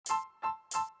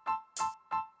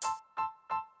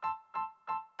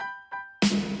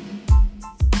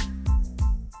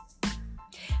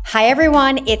Hi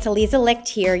everyone, it's Eliza Licht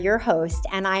here, your host,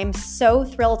 and I'm so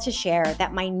thrilled to share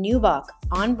that my new book,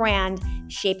 On Brand,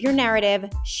 Shape Your Narrative,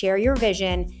 Share Your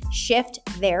Vision, Shift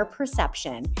Their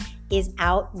Perception, is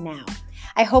out now.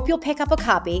 I hope you'll pick up a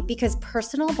copy because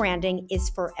personal branding is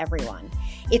for everyone.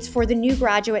 It's for the new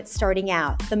graduate starting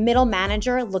out, the middle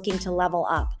manager looking to level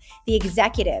up, the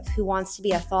executive who wants to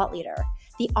be a thought leader,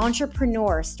 the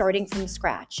entrepreneur starting from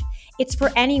scratch. It's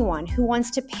for anyone who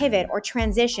wants to pivot or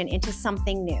transition into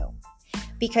something new.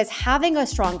 Because having a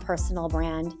strong personal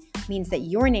brand means that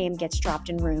your name gets dropped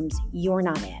in rooms you're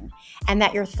not in, and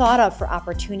that you're thought of for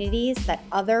opportunities that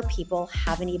other people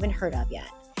haven't even heard of yet.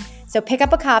 So pick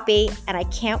up a copy, and I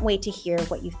can't wait to hear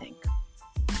what you think.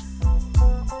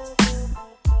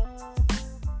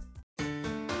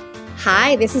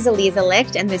 Hi, this is Eliza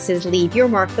Licht, and this is Leave Your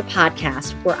Mark, the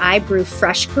podcast, where I brew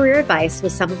fresh career advice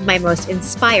with some of my most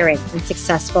inspiring and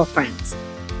successful friends.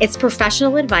 It's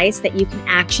professional advice that you can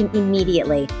action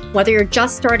immediately, whether you're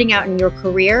just starting out in your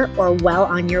career or well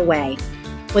on your way.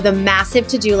 With a massive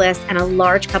to-do list and a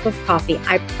large cup of coffee,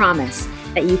 I promise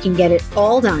that you can get it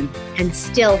all done and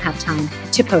still have time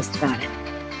to post about it.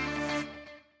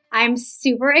 I'm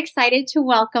super excited to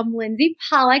welcome Lindsey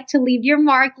Pollak to Leave Your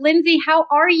Mark. Lindsey, how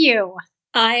are you?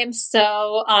 I am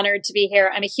so honored to be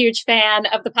here. I'm a huge fan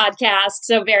of the podcast,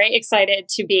 so very excited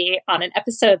to be on an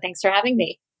episode. Thanks for having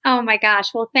me. Oh my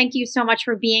gosh. Well, thank you so much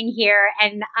for being here.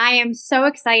 And I am so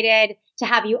excited to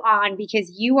have you on because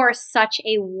you are such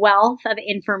a wealth of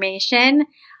information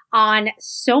on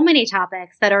so many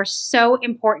topics that are so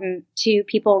important to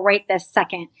people right this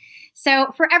second.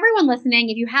 So for everyone listening,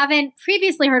 if you haven't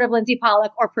previously heard of Lindsey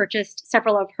Pollak or purchased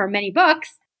several of her many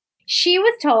books, she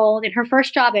was told in her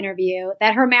first job interview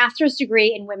that her master's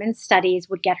degree in women's studies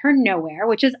would get her nowhere,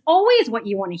 which is always what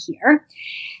you want to hear.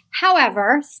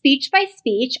 However, speech by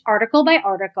speech, article by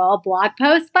article, blog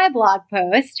post by blog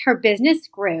post, her business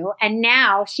grew, and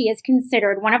now she is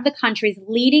considered one of the country's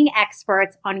leading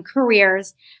experts on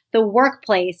careers, the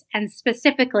workplace, and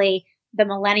specifically the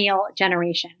millennial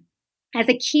generation. As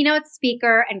a keynote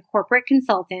speaker and corporate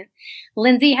consultant,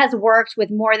 Lindsey has worked with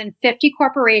more than 50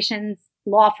 corporations,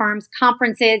 law firms,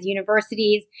 conferences,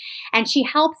 universities, and she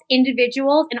helps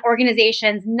individuals and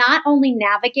organizations not only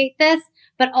navigate this,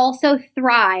 but also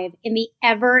thrive in the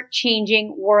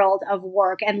ever-changing world of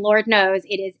work. And Lord knows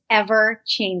it is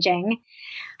ever-changing.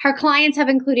 Her clients have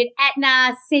included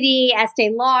Aetna, Citi,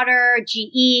 Estee Lauder,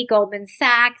 GE, Goldman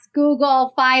Sachs,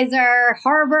 Google, Pfizer,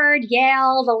 Harvard,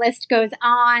 Yale, the list goes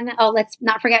on. Oh, let's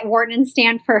not forget Wharton and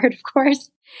Stanford, of course.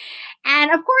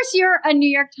 And of course, you're a New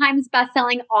York Times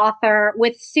bestselling author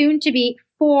with soon to be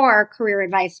 4 career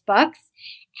advice books.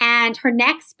 And her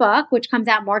next book, which comes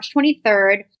out March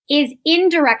 23rd, is in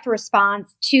direct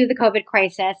response to the COVID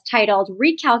crisis, titled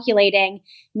Recalculating,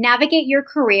 Navigate Your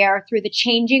Career Through the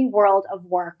Changing World of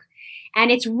Work.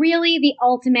 And it's really the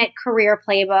ultimate career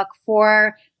playbook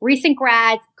for recent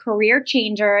grads, career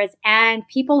changers, and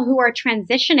people who are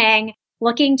transitioning,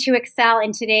 looking to excel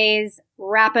in today's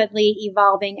rapidly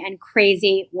evolving and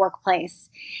crazy workplace.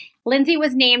 Lindsey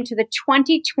was named to the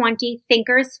 2020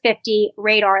 Thinkers 50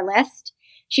 radar list.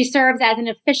 She serves as an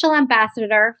official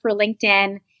ambassador for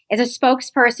LinkedIn, is a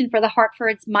spokesperson for the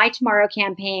Hartford's My Tomorrow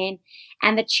campaign,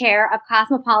 and the chair of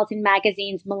Cosmopolitan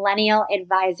Magazine's Millennial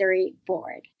Advisory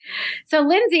Board. So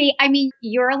Lindsey, I mean,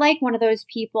 you're like one of those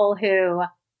people who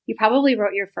you probably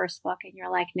wrote your first book and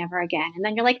you're like, never again. And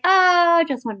then you're like, oh,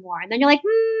 just one more. And then you're like,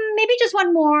 maybe just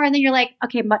one more. And then you're like,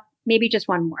 okay, maybe just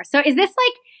one more. So is this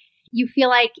like, you feel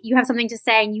like you have something to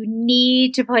say and you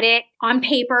need to put it on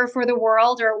paper for the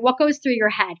world, or what goes through your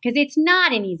head? Because it's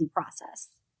not an easy process.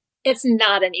 It's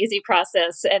not an easy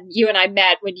process. And you and I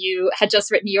met when you had just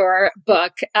written your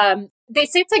book. They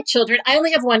say it's like children. I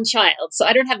only have one child, so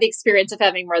I don't have the experience of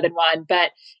having more than one,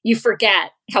 but you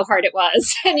forget how hard it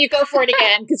was and you go for it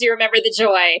again because you remember the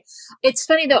joy. It's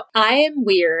funny though. I am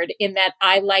weird in that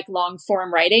I like long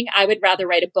form writing. I would rather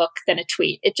write a book than a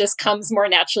tweet. It just comes more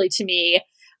naturally to me.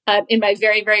 In my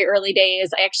very, very early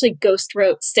days, I actually ghost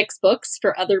wrote 6 books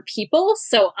for other people.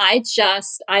 So I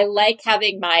like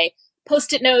having my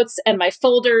Post-it notes and my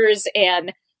folders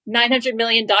and 900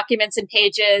 million documents and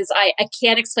pages. I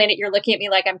can't explain it. You're looking at me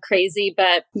like I'm crazy,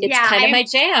 but it's kind of my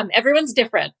jam. Everyone's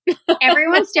different.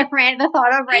 Everyone's different. The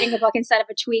thought of writing a book instead of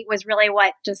a tweet was really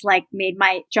what just like made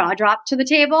my jaw drop to the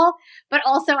table. But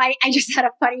also I just had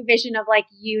a funny vision of like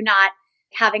you not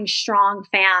having strong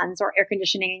fans or air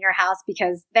conditioning in your house,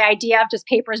 because the idea of just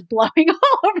papers blowing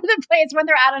all over the place when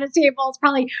they're out on a table is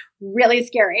probably really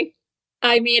scary.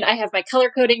 I mean, I have my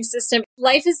color coding system.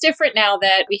 Life is different now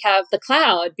that we have the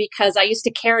cloud because I used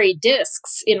to carry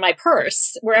discs in my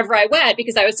purse wherever I went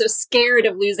because I was so scared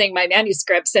of losing my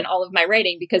manuscripts and all of my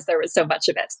writing because there was so much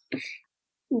of it.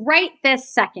 Right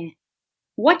this second,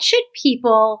 what should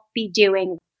people be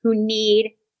doing who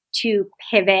need to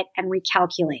pivot and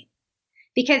recalculate?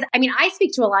 Because I mean, I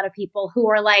speak to a lot of people who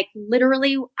are like,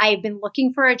 literally, I've been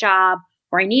looking for a job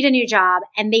or I need a new job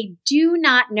and they do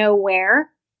not know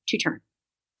where to turn.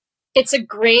 It's a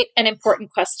great and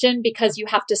important question because you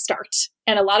have to start.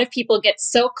 And a lot of people get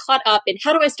so caught up in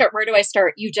how do I start? Where do I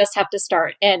start? You just have to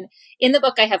start. And in the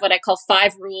book, I have what I call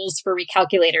 5 rules for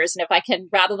recalculators. And if I can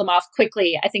rattle them off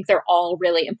quickly, I think they're all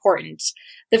really important.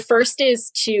 The first is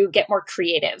to get more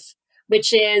creative,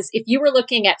 which is if you were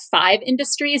looking at 5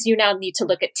 industries, you now need to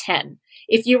look at 10.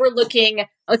 If you were looking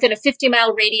within a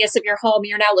 50-mile radius of your home,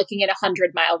 you're now looking at a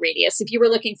 100-mile radius. If you were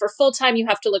looking for full-time, you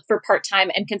have to look for part-time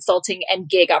and consulting and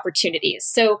gig opportunities.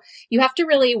 So you have to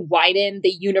really widen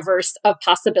the universe of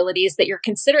possibilities that you're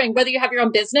considering, whether you have your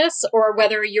own business or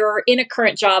whether you're in a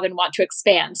current job and want to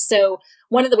expand. So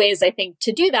one of the ways I think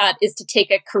to do that is to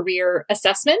take a career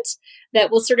assessment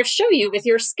that will sort of show you with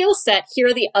your skill set, here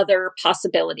are the other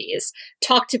possibilities.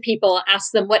 Talk to people,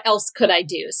 ask them, what else could I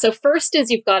do? So first is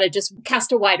you've got to just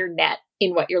cast a wider net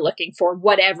in what you're looking for,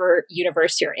 whatever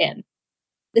universe you're in.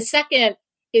 The second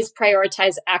is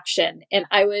prioritize action. And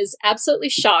I was absolutely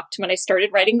shocked when I started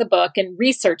writing the book and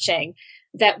researching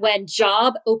that when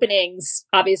job openings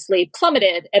obviously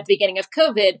plummeted at the beginning of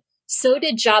COVID, so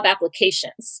did job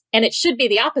applications. And it should be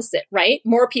the opposite, right?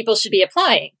 More people should be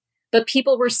applying. But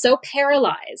people were so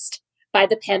paralyzed by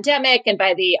the pandemic and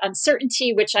by the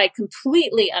uncertainty, which I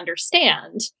completely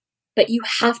understand, but you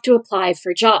have to apply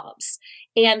for jobs.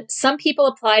 And some people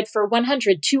applied for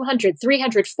 100, 200,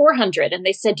 300, 400. And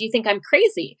they said, do you think I'm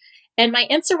crazy? And my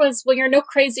answer was, well, you're no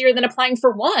crazier than applying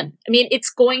for one. I mean, it's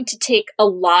going to take a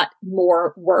lot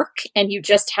more work and you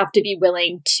just have to be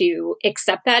willing to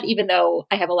accept that, even though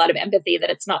I have a lot of empathy that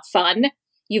it's not fun.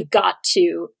 You've got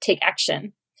to take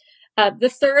action. The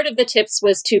third of the tips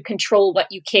was to control what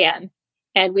you can.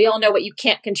 And we all know what you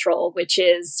can't control, which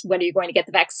is when are you going to get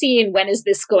the vaccine? When is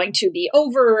this going to be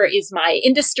over? Is my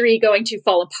industry going to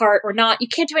fall apart or not? You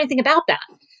can't do anything about that.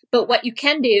 But what you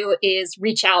can do is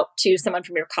reach out to someone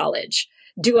from your college,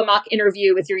 do a mock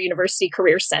interview with your university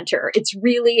career center. It's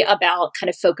really about kind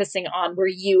of focusing on where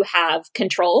you have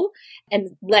control and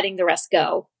letting the rest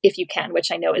go if you can,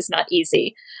 which I know is not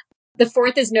easy. The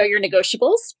fourth is know your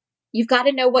negotiables. You've got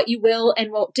to know what you will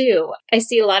and won't do. I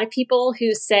see a lot of people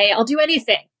who say, I'll do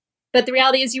anything. But the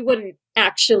reality is you wouldn't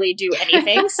actually do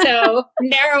anything. So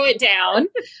narrow it down.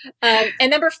 And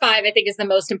number 5, I think, is the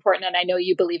most important. And I know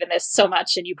you believe in this so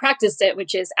much and you practice it,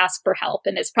 which is ask for help.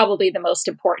 And it's probably the most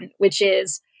important, which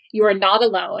is you are not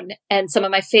alone. And some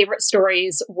of my favorite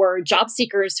stories were job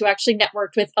seekers who actually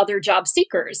networked with other job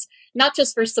seekers, not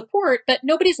just for support, but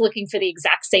nobody's looking for the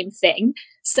exact same thing.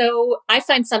 So I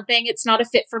find something, it's not a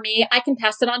fit for me, I can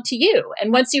pass it on to you.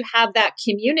 And once you have that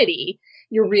community,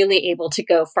 you're really able to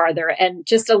go farther. And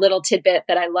just a little tidbit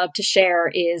that I love to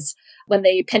share is when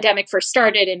the pandemic first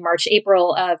started in March,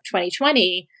 April of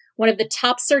 2020, one of the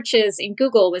top searches in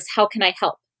Google was, how can I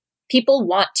help? People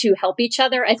want to help each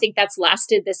other. I think that's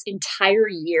lasted this entire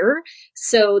year.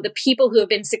 So the people who have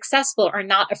been successful are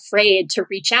not afraid to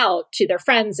reach out to their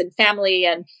friends and family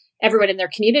and everyone in their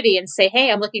community and say, hey,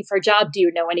 I'm looking for a job. Do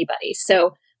you know anybody?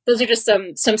 So those are just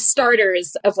some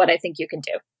starters of what I think you can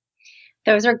do.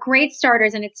 Those are great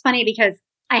starters. And it's funny because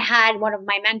I had one of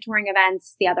my mentoring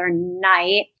events the other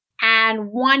night, and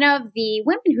one of the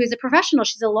women who's a professional,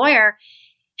 she's a lawyer,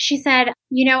 she said,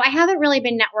 I haven't really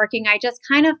been networking. I just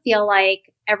kind of feel like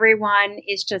everyone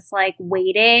is just like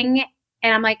waiting.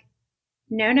 And I'm like,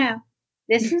 no,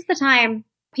 this is the time.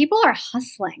 People are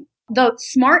hustling. The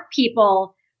smart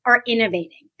people are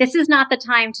innovating. This is not the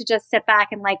time to just sit back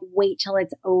and like wait till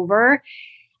it's over.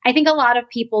 I think a lot of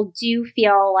people do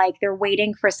feel like they're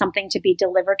waiting for something to be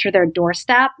delivered to their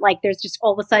doorstep. Like there's just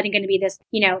all of a sudden going to be this,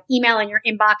 email in your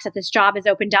inbox that this job is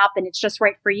opened up and it's just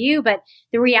right for you. But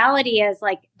the reality is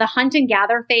like the hunt and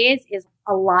gather phase is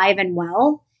alive and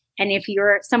well. And if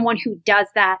you're someone who does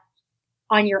that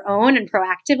on your own and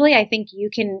proactively, I think you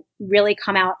can really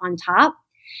come out on top.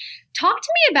 Talk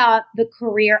to me about the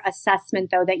career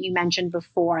assessment, though, that you mentioned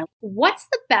before. What's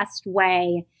the best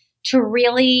way to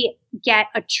really get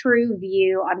a true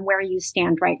view on where you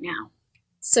stand right now?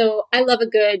 So I love a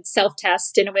good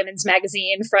self-test in a women's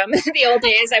magazine from the old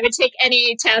days. I would take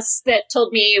any test that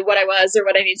told me what I was or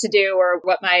what I need to do or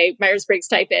what my Myers-Briggs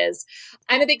type is.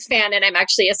 I'm a big fan, and I'm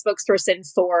actually a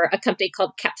spokesperson for a company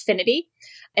called Capfinity.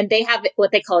 and they have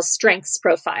what they call a strengths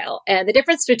profile. And the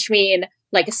difference between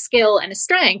like a skill and a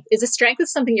strength is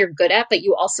something you're good at, but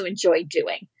you also enjoy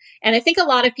doing. And I think a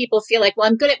lot of people feel like, well,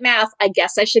 I'm good at math. I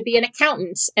guess I should be an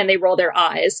accountant. And they roll their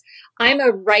eyes. I'm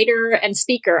a writer and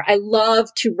speaker. I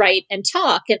love to write and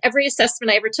talk. And every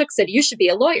assessment I ever took said, you should be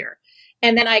a lawyer.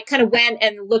 And then I kind of went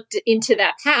and looked into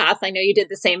that path. I know you did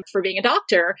the same for being a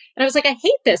doctor. And I was like, I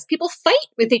hate this. People fight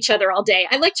with each other all day.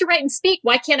 I like to write and speak.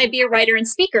 Why can't I be a writer and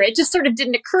speaker? It just sort of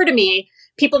didn't occur to me.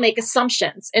 People make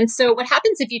assumptions. And so what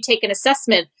happens if you take an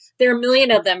assessment? There are a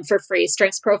million of them for free.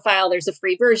 Strengths Profile, there's a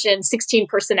free version,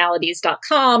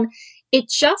 16personalities.com. It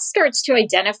just starts to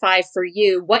identify for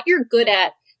you what you're good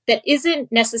at that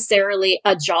isn't necessarily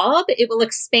a job. It will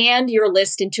expand your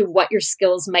list into what your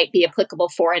skills might be applicable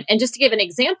for. And just to give an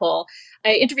example,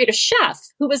 I interviewed a chef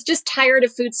who was just tired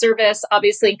of food service.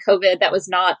 Obviously, in COVID, that was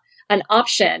not an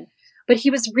option. But he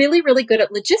was really, really good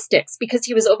at logistics because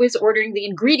he was always ordering the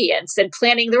ingredients and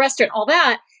planning the restaurant, all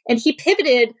that. And he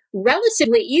pivoted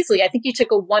relatively easily. I think he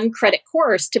took a 1-credit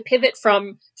course to pivot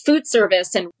from food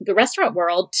service and the restaurant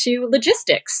world to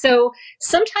logistics. So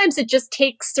sometimes it just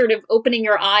takes sort of opening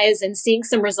your eyes and seeing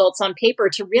some results on paper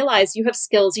to realize you have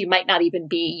skills you might not even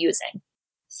be using.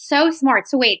 So smart.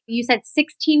 So wait, you said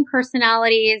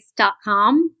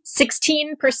 16personalities.com?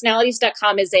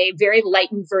 16personalities.com is a very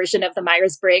lightened version of the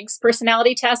Myers-Briggs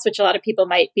personality test, which a lot of people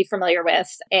might be familiar with.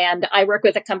 And I work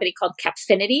with a company called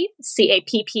Capfinity,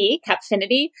 C-A-P-P,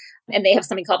 Capfinity, and they have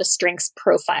something called a strengths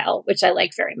profile, which I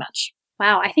like very much.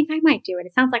 Wow, I think I might do it.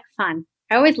 It sounds like fun.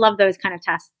 I always love those kind of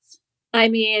tests. I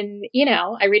mean,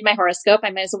 I read my horoscope.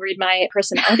 I might as well read my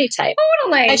personality type.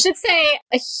 Totally. I should say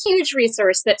a huge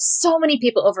resource that so many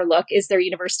people overlook is their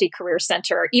University Career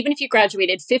Center. Even if you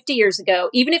graduated 50 years ago,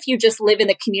 even if you just live in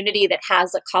the community that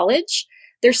has a college,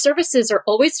 their services are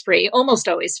always free, almost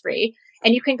always free.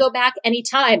 And you can go back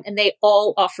anytime, and they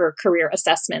all offer career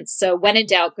assessments. So when in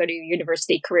doubt, go to your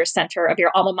University Career Center of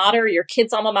your alma mater, your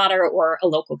kid's alma mater, or a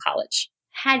local college.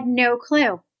 Had no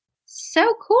clue.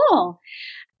 So cool.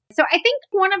 So I think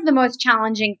one of the most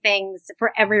challenging things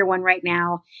for everyone right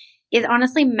now is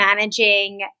honestly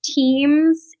managing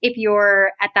teams if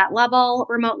you're at that level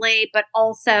remotely, but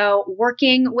also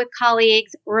working with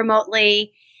colleagues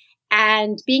remotely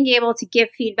and being able to give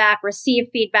feedback, receive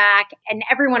feedback. And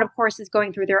everyone, of course, is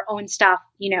going through their own stuff,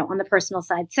 on the personal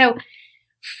side. So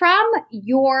from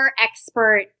your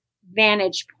expert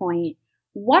vantage point,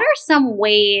 what are some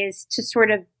ways to sort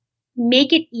of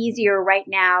make it easier right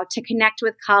now to connect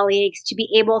with colleagues, to be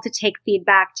able to take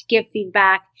feedback, to give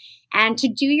feedback, and to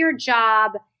do your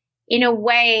job in a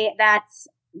way that's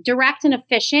direct and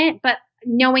efficient, but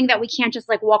knowing that we can't just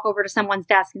like walk over to someone's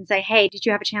desk and say, hey, did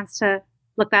you have a chance to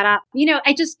look that up?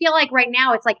 I just feel like right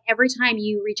now it's like every time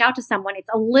you reach out to someone, it's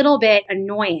a little bit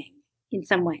annoying in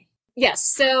some way. Yes.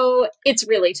 So it's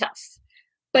really tough.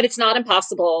 But it's not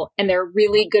impossible, and there are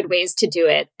really good ways to do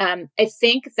it. I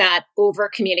think that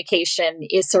over communication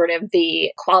is sort of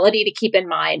the quality to keep in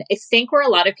mind. I think where a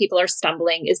lot of people are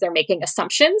stumbling is they're making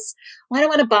assumptions. Well, I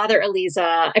don't want to bother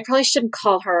Eliza. I probably shouldn't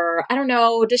call her. I don't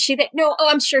know. Does she? No. Oh,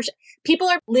 I'm sure. People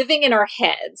are living in our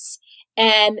heads.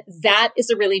 And that is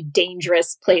a really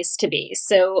dangerous place to be.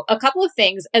 So a couple of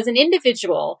things as an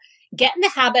individual, get in the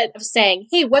habit of saying,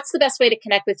 hey, what's the best way to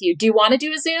connect with you? Do you want to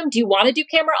do a Zoom? Do you want to do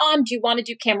camera on? Do you want to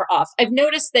do camera off? I've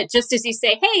noticed that just as you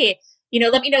say, hey,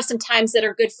 let me know some times that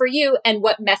are good for you and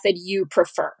what method you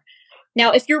prefer.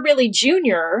 Now, if you're really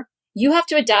junior, you have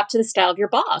to adapt to the style of your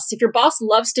boss. If your boss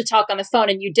loves to talk on the phone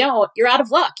and you don't, you're out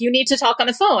of luck. You need to talk on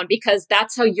the phone because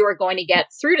that's how you're going to get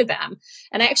through to them.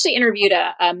 And I actually interviewed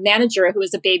a manager who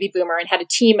was a baby boomer and had a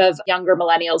team of younger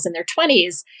millennials in their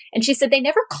 20s. And she said, they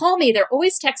never call me. They're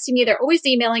always texting me. They're always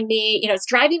emailing me. It's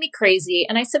driving me crazy.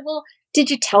 And I said, well, did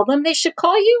you tell them they should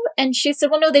call you? And she said,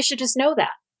 well, no, they should just know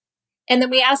that. And then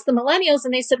we asked the millennials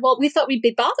and they said, well, we thought we'd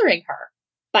be bothering her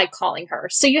by calling her.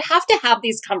 So you have to have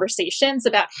these conversations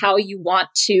about how you want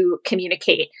to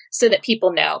communicate so that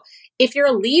people know. If you're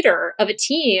a leader of a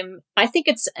team, I think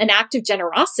it's an act of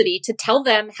generosity to tell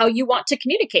them how you want to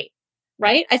communicate,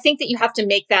 right? I think that you have to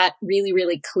make that really,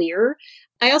 really clear.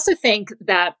 I also think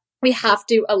that we have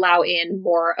to allow in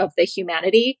more of the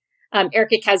humanity.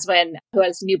 Erica Keswin, who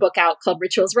has a new book out called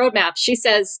Rituals Roadmap, she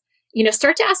says,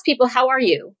 start to ask people, how are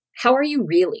you? How are you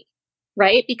really?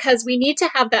 Right? Because we need to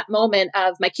have that moment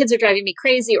of my kids are driving me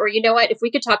crazy, or you know what, if we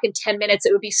could talk in 10 minutes,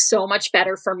 it would be so much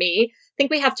better for me. I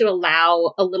think we have to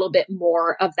allow a little bit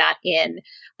more of that in.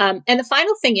 And the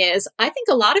final thing is, I think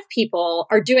a lot of people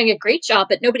are doing a great job,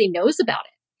 but nobody knows about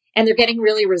it. And they're getting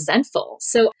really resentful.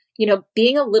 So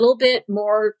being a little bit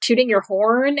more tooting your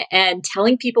horn and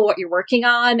telling people what you're working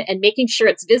on and making sure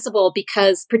it's visible,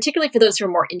 because particularly for those who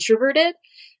are more introverted,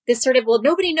 this sort of, well,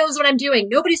 nobody knows what I'm doing.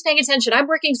 Nobody's paying attention. I'm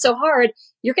working so hard.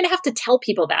 You're going to have to tell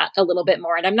people that a little bit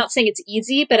more. And I'm not saying it's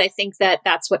easy, but I think that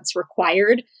that's what's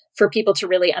required for people to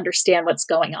really understand what's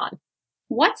going on.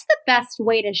 What's the best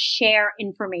way to share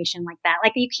information like that?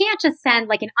 Like, you can't just send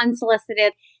like an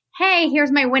unsolicited, hey,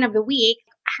 here's my win of the week.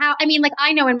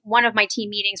 I know in one of my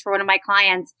team meetings for one of my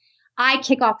clients, I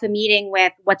kick off the meeting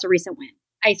with, what's a recent win?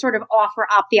 I sort of offer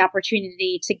up the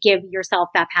opportunity to give yourself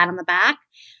that pat on the back.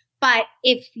 But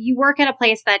if you work at a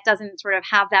place that doesn't sort of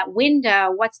have that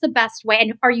window, what's the best way?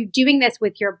 And are you doing this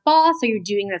with your boss? Are you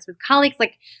doing this with colleagues?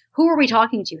 Like, who are we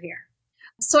talking to here?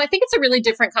 So I think it's a really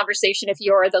different conversation if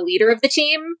you're the leader of the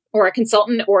team or a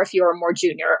consultant, or if you're more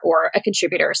junior or a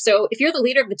contributor. So if you're the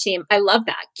leader of the team, I love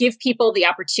that. Give people the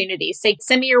opportunity. Say,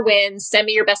 send me your wins, send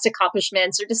me your best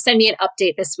accomplishments, or just send me an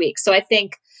update this week. So I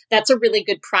think that's a really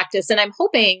good practice. And I'm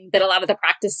hoping that a lot of the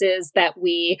practices that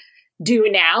we do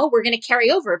now, we're going to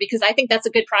carry over, because I think that's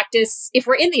a good practice if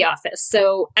we're in the office.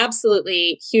 So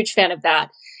absolutely huge fan of that.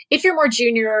 If you're more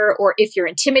junior, or if you're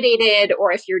intimidated,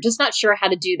 or if you're just not sure how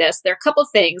to do this, there are a couple of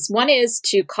things. One is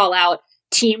to call out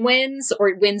team wins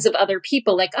or wins of other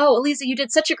people. Like, oh, Elisa, you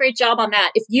did such a great job on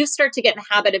that. If you start to get in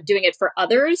the habit of doing it for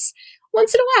others,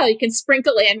 once in a while, you can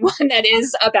sprinkle in one that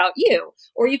is about you.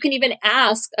 Or you can even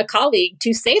ask a colleague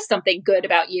to say something good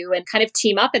about you and kind of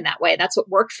team up in that way. That's what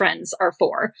work friends are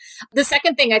for. The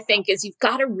second thing I think is you've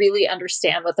got to really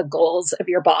understand what the goals of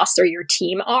your boss or your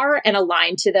team are and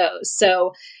align to those.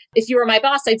 So if you were my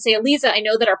boss, I'd say, Elisa, I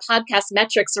know that our podcast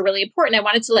metrics are really important. I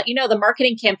wanted to let you know the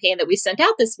marketing campaign that we sent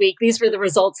out this week, these were the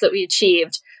results that we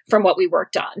achieved from what we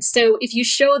worked on. So if you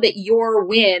show that your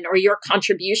win or your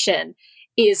contribution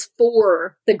is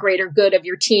for the greater good of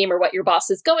your team or what your boss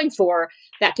is going for,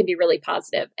 that can be really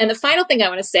positive. And the final thing I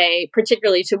want to say,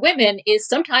 particularly to women, is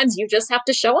sometimes you just have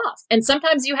to show off. And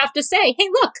sometimes you have to say, hey,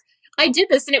 look, I did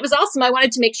this and it was awesome. I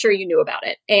wanted to make sure you knew about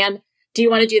it. And do you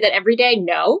want to do that every day?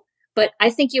 No. But I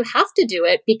think you have to do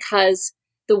it, because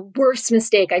the worst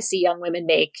mistake I see young women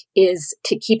make is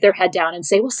to keep their head down and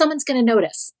say, well, someone's going to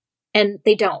notice. And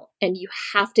they don't. And you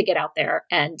have to get out there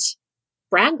and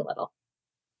brag a little.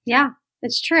 Yeah,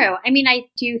 it's true. I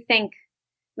do think,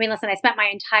 listen, I spent my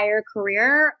entire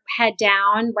career head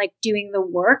down, like doing the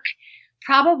work,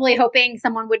 probably hoping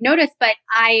someone would notice. But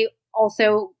I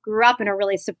also grew up in a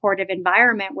really supportive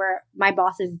environment where my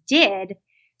bosses did.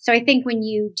 So I think when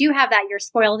you do have that, you're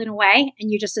spoiled in a way,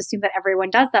 and you just assume that everyone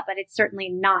does that, but it's certainly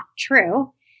not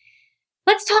true.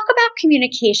 Let's talk about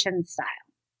communication style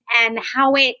and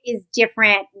how it is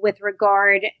different with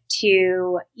regard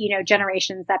to,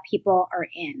 generations that people are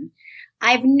in.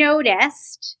 I've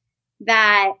noticed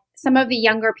that some of the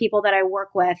younger people that I work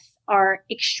with are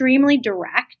extremely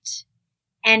direct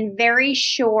and very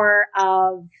sure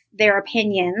of their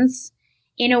opinions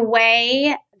in a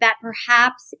way that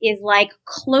perhaps is like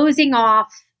closing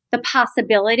off the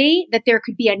possibility that there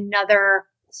could be another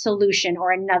solution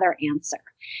or another answer.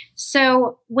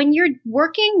 So when you're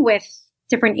working with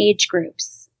different age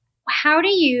groups, how do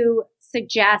you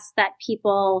suggest that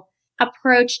people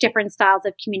approach different styles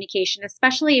of communication,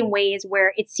 especially in ways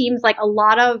where it seems like a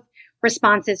lot of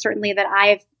responses, certainly that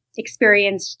I've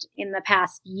experienced in the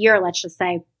past year, let's just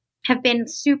say, have been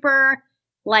super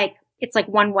like, it's like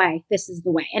one way, this is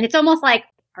the way. And it's almost like,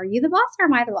 are you the boss or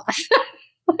am I the boss?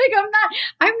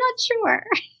 I'm not sure.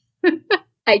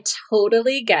 I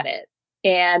totally get it.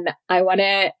 And I want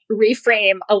to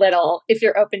reframe a little if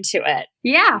you're open to it.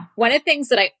 Yeah. One of the things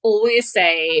that I always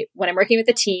say when I'm working with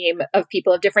a team of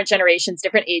people of different generations,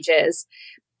 different ages,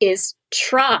 is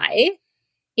try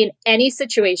in any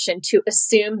situation to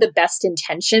assume the best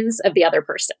intentions of the other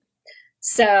person.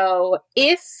 So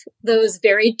if those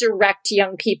very direct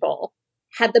young people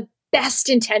had the best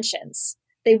intentions,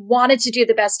 they wanted to do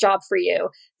the best job for you,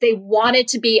 they wanted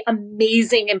to be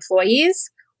amazing employees,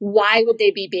 why would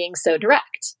they be being so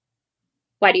direct?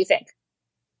 Why do you think?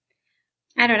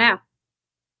 I don't know.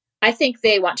 I think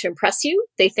they want to impress you.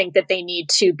 They think that they need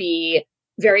to be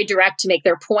very direct to make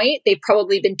their point. They've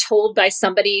probably been told by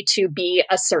somebody to be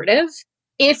assertive.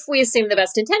 If we assume the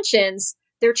best intentions,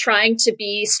 they're trying to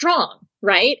be strong,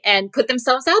 right? And put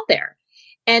themselves out there.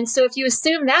 And so if you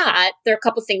assume that, there are a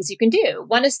couple things you can do.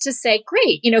 One is to say,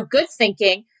 great, good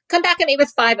thinking. Come back at me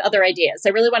with 5 other ideas. I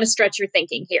really want to stretch your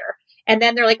thinking here. And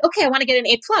then they're like, okay, I want to get an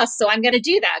A+, so I'm going to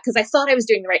do that because I thought I was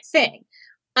doing the right thing.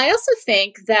 I also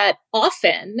think that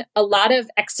often a lot of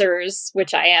Xers,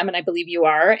 which I am, and I believe you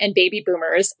are, and baby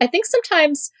boomers, I think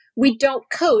sometimes we don't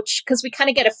coach because we kind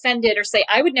of get offended or say,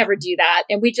 I would never do that.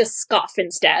 And we just scoff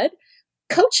instead.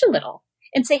 coach a little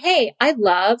and say, hey, I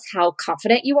love how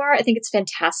confident you are. I think it's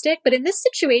fantastic. But in this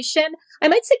situation, I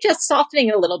might suggest softening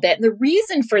it a little bit. And the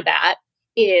reason for that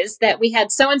is that we had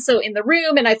so-and-so in the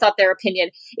room and I thought their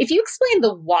opinion. If you explain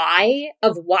the why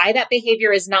of why that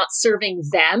behavior is not serving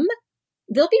them,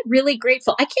 they'll be really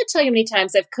grateful. I can't tell you how many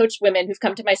times I've coached women who've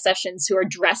come to my sessions who are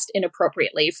dressed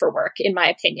inappropriately for work, in my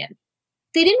opinion.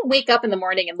 They didn't wake up in the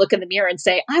morning and look in the mirror and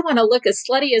say, I want to look as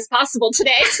slutty as possible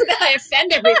today so that I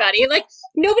offend everybody. Like,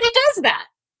 nobody does that.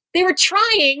 They were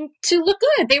trying to look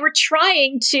good. They were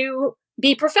trying to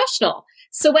be professional.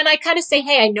 So when I kind of say,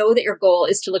 hey, I know that your goal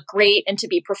is to look great and to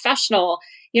be professional,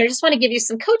 I just want to give you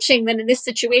some coaching. Then in this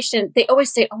situation, they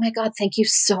always say, oh my God, thank you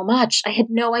so much. I had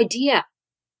no idea.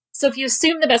 So if you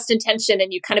assume the best intention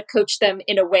and you kind of coach them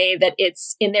in a way that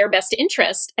it's in their best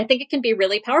interest, I think it can be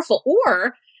really powerful.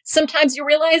 Or sometimes you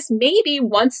realize maybe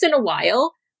once in a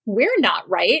while, we're not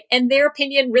right. And their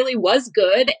opinion really was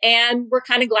good. And we're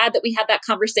kind of glad that we had that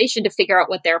conversation to figure out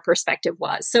what their perspective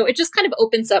was. So it just kind of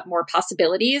opens up more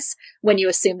possibilities when you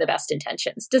assume the best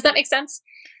intentions. Does that make sense?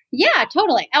 Yeah,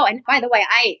 totally. Oh, and by the way,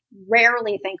 I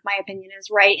rarely think my opinion is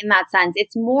right in that sense.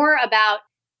 It's more about,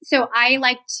 so I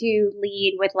like to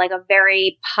lead with like a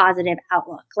very positive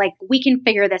outlook. Like, we can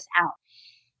figure this out.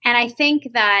 And I think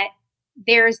that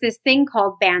there's this thing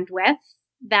called bandwidth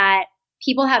that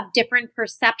people have different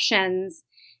perceptions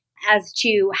as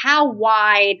to how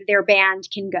wide their band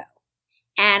can go.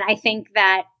 And I think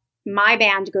that my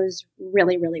band goes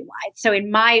really, really wide. So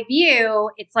in my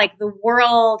view, it's like the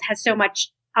world has so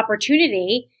much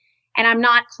opportunity and I'm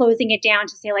not closing it down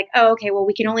to say like, oh, okay, well,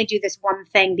 we can only do this one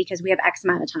thing because we have X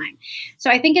amount of time. So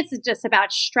I think it's just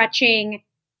about stretching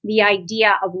the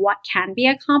idea of what can be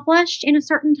accomplished in a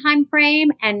certain time frame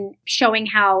and showing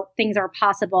how things are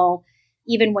possible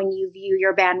even when you view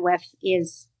your bandwidth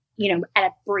is, at a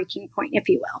breaking point, if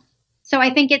you will. So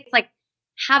I think it's like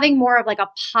having more of like a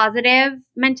positive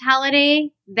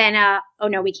mentality than oh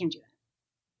no, we can't do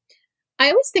that. I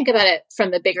always think about it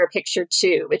from the bigger picture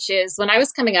too, which is when I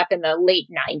was coming up in the late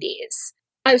 90s,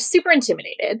 I was super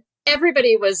intimidated.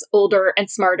 Everybody was older and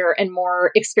smarter and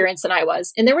more experienced than I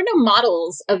was. And there were no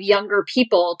models of younger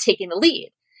people taking the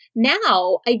lead.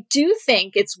 Now, I do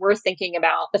think it's worth thinking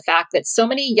about the fact that so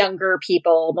many younger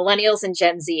people, millennials and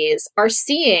Gen Zs, are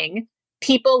seeing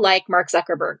people like Mark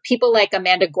Zuckerberg, people like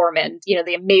Amanda Gorman,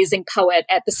 the amazing poet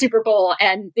at the Super Bowl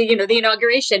and the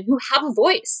inauguration, who have a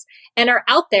voice and are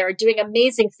out there doing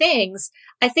amazing things.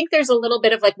 I think there's a little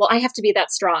bit of like, well, I have to be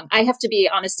that strong. I have to be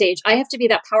on a stage. I have to be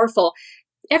that powerful.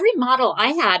 Every model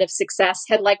I had of success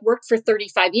had like worked for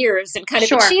 35 years and kind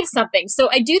of achieved something. So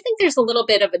I do think there's a little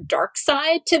bit of a dark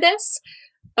side to this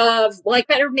of, well, I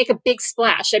better make a big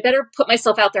splash. I better put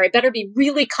myself out there. I better be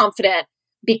really confident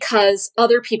because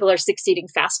other people are succeeding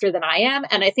faster than I am.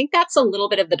 And I think that's a little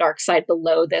bit of the dark side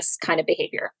below this kind of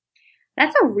behavior.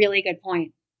 That's a really good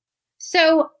point.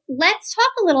 So let's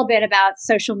talk a little bit about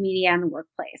social media in the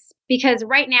workplace, because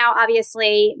right now,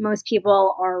 obviously, most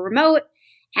people are remote.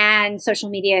 And social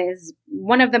media is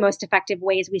one of the most effective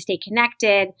ways we stay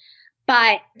connected.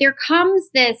 But there comes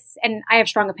this, and I have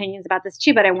strong opinions about this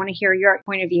too, but I want to hear your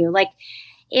point of view. Like,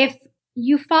 if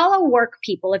you follow work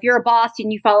people, if you're a boss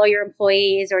and you follow your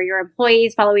employees, or your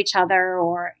employees follow each other,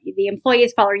 or the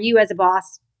employees follow you as a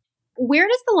boss, where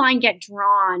does the line get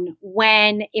drawn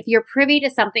when, if you're privy to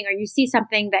something or you see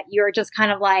something that you're just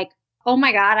kind of like, oh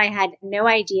my God, I had no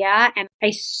idea. And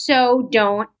I so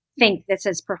don't think this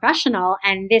is professional,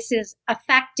 and this is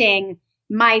affecting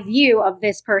my view of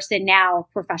this person now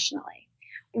professionally.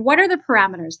 What are the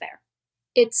parameters there?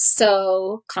 It's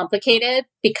so complicated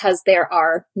because there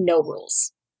are no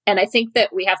rules. And I think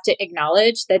that we have to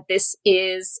acknowledge that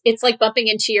it's like bumping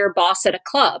into your boss at a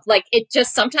club. Like, it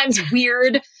just sometimes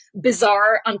weird,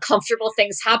 bizarre, uncomfortable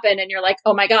things happen. And you're like,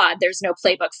 oh my God, there's no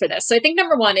playbook for this. So I think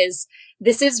number one is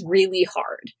this is really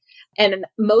hard. And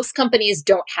most companies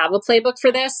don't have a playbook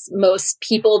for this. Most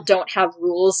people don't have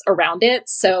rules around it.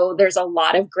 So there's a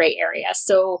lot of gray area.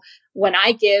 So when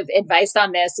I give advice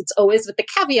on this, it's always with the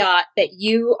caveat that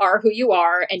you are who you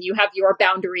are and you have your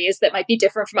boundaries that might be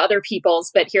different from other people's.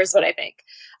 But here's what I think.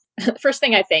 The first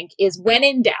thing I think is, when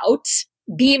in doubt,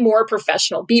 be more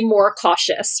professional, be more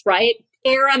cautious, right?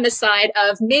 Err on the side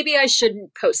of, maybe I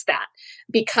shouldn't post that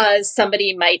because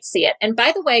somebody might see it. And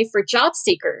by the way, for job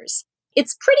seekers,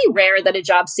 it's pretty rare that a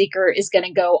job seeker is going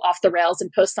to go off the rails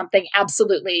and post something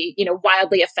absolutely,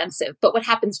 wildly offensive. But what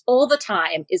happens all the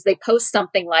time is they post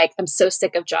something like, I'm so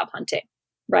sick of job hunting,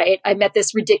 right? I met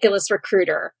this ridiculous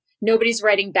recruiter. Nobody's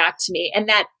writing back to me. And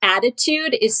that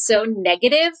attitude is so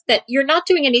negative that you're not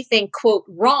doing anything, quote,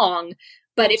 wrong.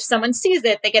 But if someone sees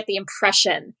it, they get the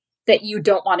impression that you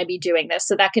don't want to be doing this.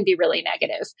 So that can be really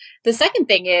negative. The second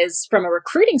thing is from a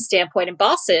recruiting standpoint and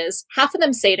bosses, half of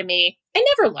them say to me, I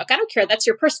never look. I don't care. That's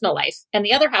your personal life. And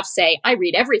the other half say, I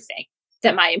read everything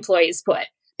that my employees put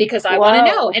because I want to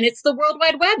know. And it's the World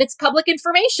Wide Web. It's public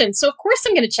information. So of course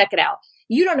I'm going to check it out.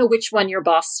 You don't know which one your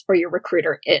boss or your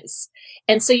recruiter is.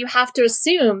 And so you have to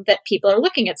assume that people are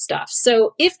looking at stuff.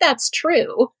 So if that's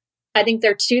true, I think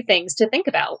there are two things to think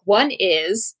about. One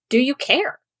is, do you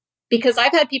care? Because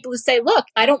I've had people who say, look,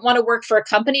 I don't want to work for a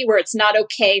company where it's not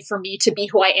okay for me to be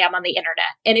who I am on the internet.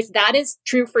 And if that is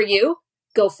true for you,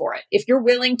 go for it. If you're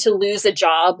willing to lose a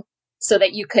job so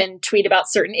that you can tweet about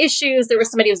certain issues. There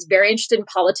was somebody who was very interested in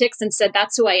politics and said,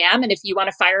 that's who I am. And if you want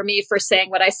to fire me for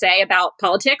saying what I say about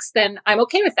politics, then I'm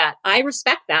okay with that. I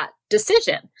respect that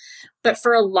decision. But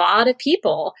for a lot of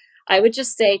people, I would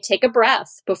just say, take a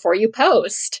breath before you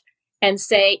post and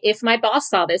say, if my boss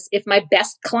saw this, if my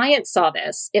best client saw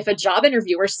this, if a job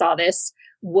interviewer saw this,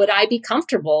 would I be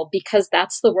comfortable? Because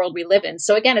that's the world we live in.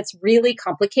 So again, it's really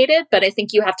complicated, but I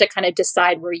think you have to kind of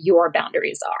decide where your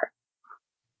boundaries are.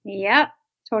 Yep,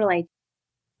 totally.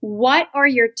 What are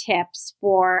your tips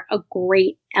for a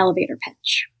great elevator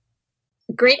pitch?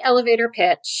 A great elevator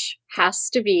pitch has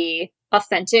to be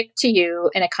authentic to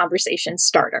you and a conversation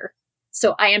starter.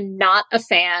 So I am not a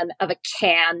fan of a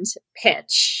canned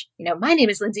pitch. My name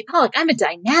is Lindsey Pollak. I'm a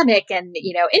dynamic and,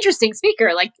 interesting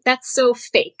speaker. Like, that's so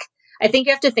fake. I think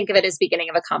you have to think of it as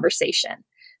beginning of a conversation.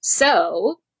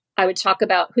 So I would talk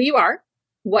about who you are,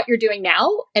 what you're doing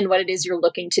now, and what it is you're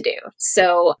looking to do.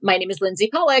 So my name is Lindsey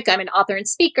Pollak. I'm an author and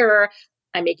speaker.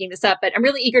 I'm making this up, but I'm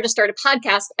really eager to start a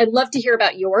podcast. I'd love to hear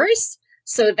about yours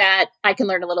so that I can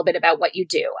learn a little bit about what you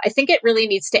do. I think it really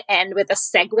needs to end with a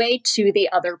segue to the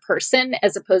other person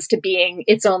as opposed to being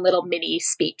its own little mini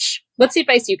speech. What's the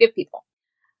advice you give people?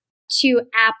 To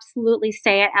absolutely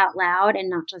say it out loud and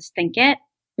not just think it.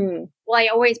 Well, I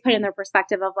always put in the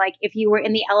perspective of like, if you were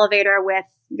in the elevator with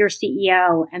your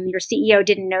CEO and your CEO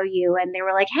didn't know you and they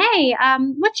were like, hey,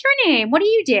 what's your name? What do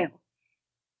you do?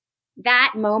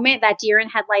 That moment, that deer in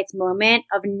headlights moment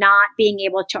of not being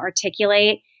able to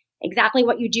articulate exactly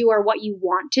what you do or what you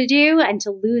want to do, and to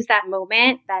lose that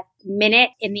moment, that minute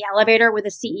in the elevator with a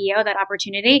CEO, that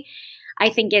opportunity,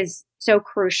 I think is so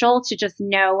crucial to just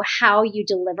know how you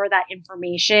deliver that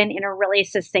information in a really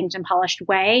succinct and polished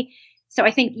way. So I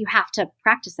think you have to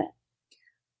practice it.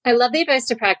 I love the advice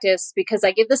to practice because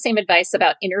I give the same advice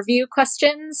about interview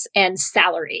questions and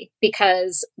salary.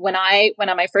 Because when I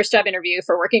went on my first job interview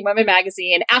for Working Women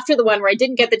magazine, after the one where I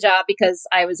didn't get the job because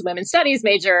I was a women's studies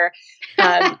major,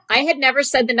 I had never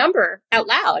said the number out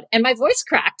loud. And my voice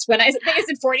cracked when I said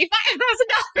 $45,000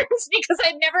 because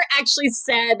I'd never actually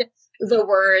said the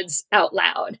words out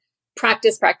loud.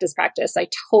 Practice, practice, practice. I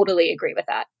totally agree with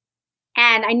that.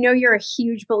 And I know you're a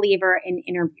huge believer in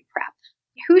interview prep.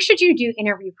 Who should you do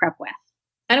interview prep with?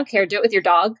 I don't care. Do it with your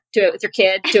dog. Do it with your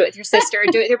kid. Do it with your sister.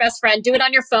 Do it with your best friend. Do it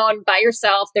on your phone by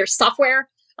yourself. There's software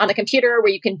on the computer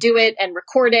where you can do it and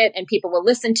record it and people will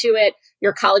listen to it.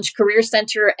 Your college career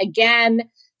center, again,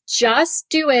 just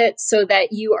do it so that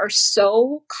you are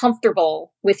so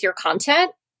comfortable with your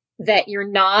content that you're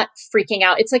not freaking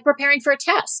out. It's like preparing for a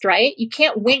test, right? You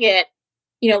can't wing it.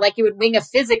 Like you would wing a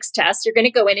physics test, you're going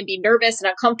to go in and be nervous and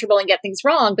uncomfortable and get things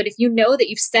wrong. But if you know that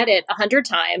you've said it 100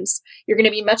 times, you're going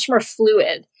to be much more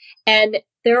fluid. And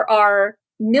there are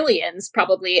millions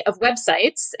probably of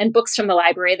websites and books from the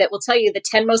library that will tell you the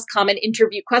 10 most common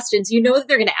interview questions. You know that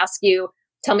they're going to ask you,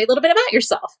 tell me a little bit about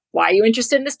yourself. Why are you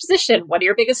interested in this position? What are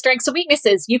your biggest strengths and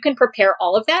weaknesses? You can prepare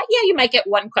all of that. Yeah, you might get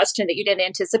one question that you didn't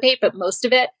anticipate, but most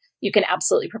of it you can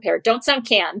absolutely prepare. Don't sound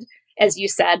canned, as you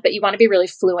said, but you want to be really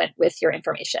fluent with your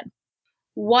information.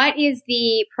 What is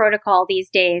the protocol these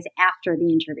days after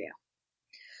the interview?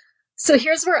 So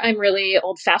here's where I'm really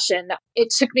old-fashioned. It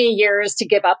took me years to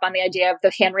give up on the idea of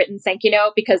the handwritten thank you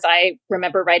note because I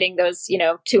remember writing those,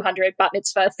 200 bat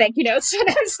mitzvah thank you notes when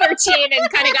I was 13 and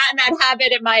kind of got in that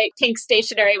habit in my pink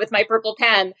stationery with my purple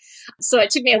pen. So it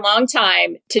took me a long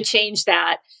time to change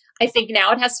that. I think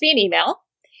now it has to be an email,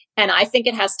 and I think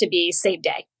it has to be same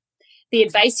day. The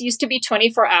advice used to be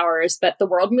 24 hours, but the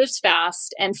world moves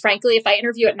fast. And frankly, if I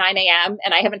interview at 9 a.m.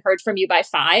 and I haven't heard from you by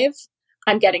 5,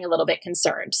 I'm getting a little bit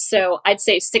concerned. So I'd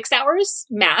say 6 hours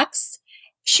max,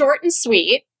 short and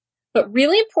sweet, but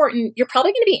really important. You're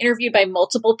probably going to be interviewed by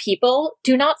multiple people.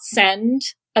 Do not send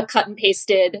a cut and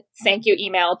pasted thank you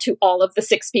email to all of the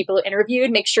 6 people who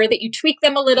interviewed. Make sure that you tweak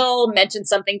them a little, mention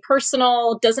something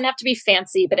personal. Doesn't have to be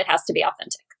fancy, but it has to be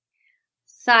authentic.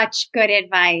 Such good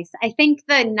advice. I think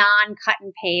the non-cut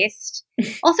and paste,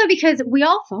 also because we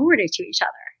all forward it to each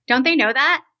other. Don't they know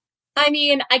that? I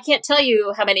mean, I can't tell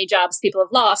you how many jobs people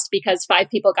have lost because 5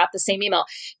 people got the same email.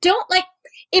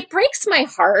 It breaks my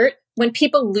heart when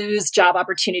people lose job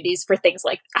opportunities for things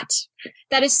like that.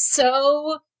 That is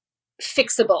so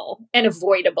fixable and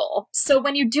avoidable. So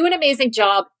when you do an amazing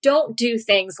job, don't do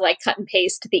things like cut and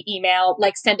paste the email,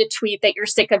 like send a tweet that you're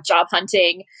sick of job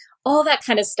hunting. All that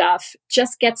kind of stuff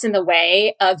just gets in the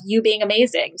way of you being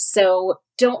amazing. So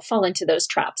don't fall into those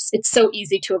traps. It's so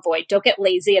easy to avoid. Don't get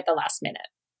lazy at the last minute.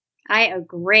 I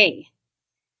agree.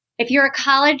 If you're a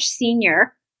college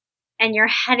senior and you're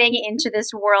heading into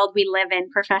this world we live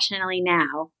in professionally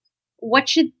now, what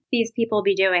should these people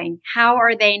be doing? How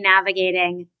are they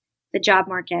navigating the job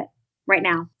market right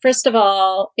now? First of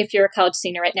all, if you're a college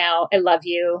senior right now, I love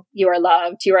you. You are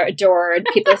loved. You are adored.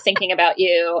 People are thinking about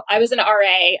you. I was an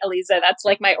RA, Aliza. That's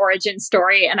like my origin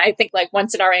story. And I think like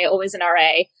once an RA, always an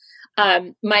RA.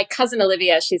 My cousin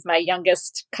Olivia, she's my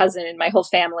youngest cousin in my whole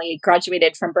family,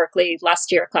 graduated from Berkeley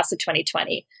last year, class of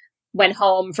 2020. Went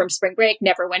home from spring break,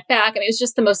 never went back. I mean, it was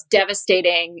just the most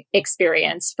devastating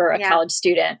experience for a college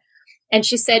student. And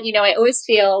she said, I always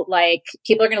feel like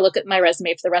people are going to look at my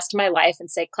resume for the rest of my life and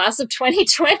say, class of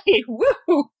 2020,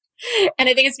 woo! And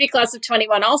I think it's be class of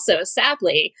 21 also,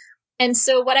 sadly. And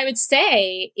so what I would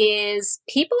say is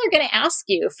people are going to ask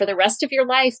you for the rest of your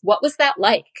life, what was that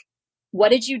like? What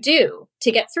did you do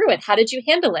to get through it? How did you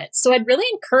handle it? So I'd really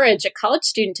encourage a college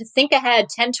student to think ahead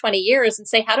 10, 20 years and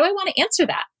say, how do I want to answer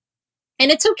that? And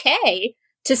it's okay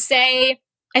to say,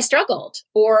 I struggled,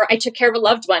 or I took care of a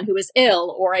loved one who was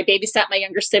ill, or I babysat my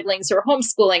younger siblings who were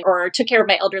homeschooling, or took care of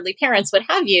my elderly parents, what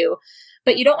have you.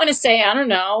 But you don't want to say, I don't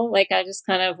know, like I just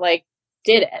kind of like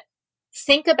did it.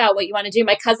 Think about what you want to do.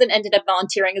 My cousin ended up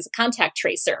volunteering as a contact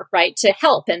tracer, right, to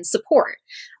help and support.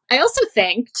 I also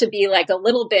think, to be like a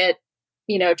little bit,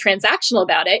 transactional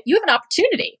about it, you have an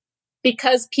opportunity.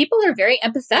 Because people are very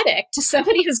empathetic to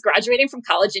somebody who's graduating from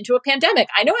college into a pandemic.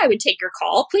 I know I would take your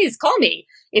call. Please call me.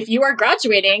 If you are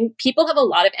graduating, people have a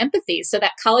lot of empathy. So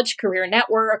that college career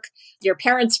network, your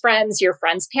parents' friends, your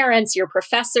friends' parents, your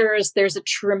professors, there's a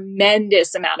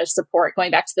tremendous amount of support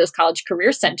going back to those college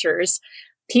career centers.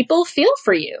 People feel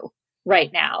for you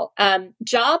right now.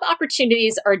 Job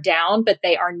opportunities are down, but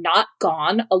they are not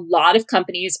gone. A lot of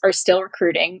companies are still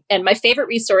recruiting. And my favorite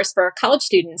resource for college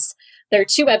students, there are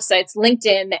 2 websites,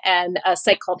 LinkedIn and a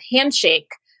site called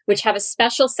Handshake, which have a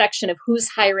special section of who's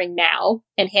hiring now.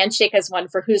 And Handshake has one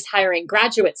for who's hiring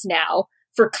graduates now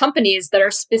for companies that are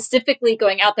specifically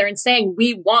going out there and saying,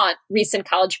 we want recent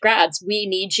college grads. We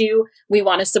need you. We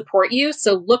want to support you.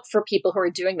 So look for people who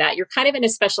are doing that. You're kind of in a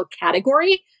special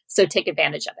category. So take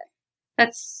advantage of it.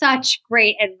 That's such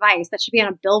great advice. That should be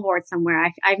on a billboard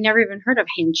somewhere. I've never even heard of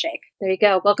Handshake. There you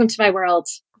go. Welcome to my world.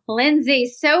 Lindsey,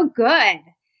 so good.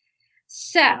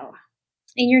 So,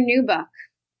 in your new book,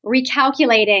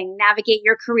 Recalculating, Navigate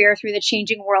Your Career Through the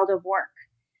Changing World of Work.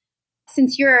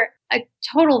 Since you're a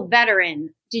total veteran,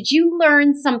 did you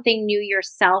learn something new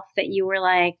yourself that you were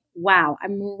like, wow,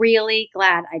 I'm really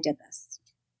glad I did this?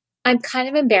 I'm kind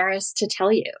of embarrassed to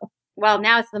tell you. Well,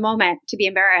 now it's the moment to be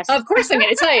embarrassed. Of course I'm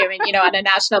going to tell you. I mean, on a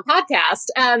national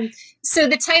podcast. So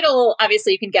the title,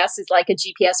 obviously you can guess, is like a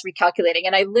GPS recalculating.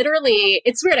 And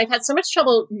it's weird. I've had so much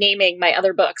trouble naming my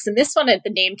other books. And this one,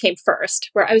 the name came first,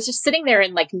 where I was just sitting there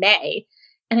in like May.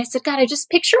 And I said, God, I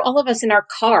just picture all of us in our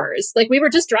cars. Like we were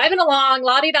just driving along,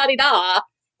 la-di-da-di-da.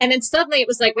 And then suddenly it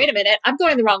was like, wait a minute, I'm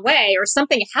going the wrong way, or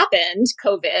something happened,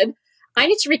 COVID. I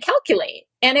need to recalculate.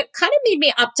 And it kind of made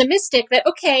me optimistic that,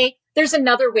 okay, there's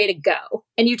another way to go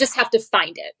and you just have to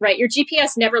find it, right? Your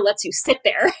GPS never lets you sit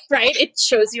there, right? It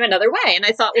shows you another way. And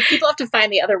I thought, well, people have to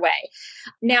find the other way.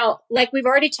 Now, like we've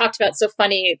already talked about, so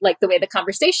funny, like the way the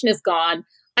conversation has gone,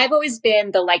 I've always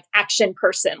been the like action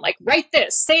person, like write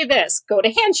this, say this, go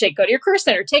to Handshake, go to your career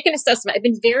center, take an assessment. I've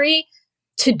been very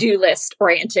to-do list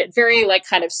oriented, very like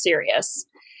kind of serious.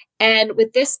 And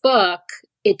with this book,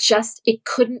 it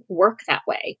couldn't work that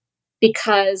way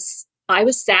because I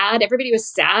was sad. Everybody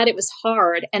was sad. It was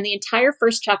hard. And the entire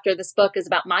first chapter of this book is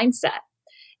about mindset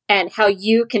and how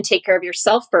you can take care of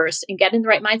yourself first and get in the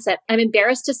right mindset. I'm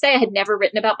embarrassed to say I had never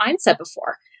written about mindset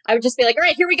before. I would just be like, all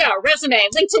right, here we go. Resume,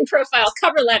 LinkedIn profile,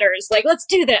 cover letters. Like, let's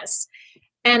do this.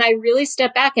 And I really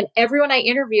stepped back and everyone I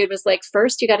interviewed was like,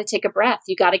 first, you got to take a breath.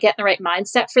 You got to get in the right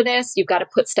mindset for this. You've got to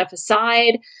put stuff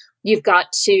aside. You've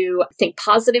got to think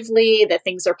positively that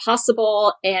things are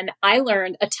possible. And I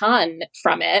learned a ton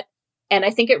from it. And I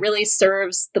think it really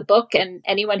serves the book and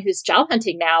anyone who's job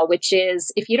hunting now, which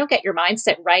is if you don't get your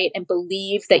mindset right and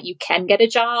believe that you can get a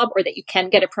job or that you can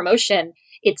get a promotion,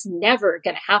 it's never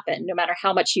going to happen, no matter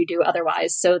how much you do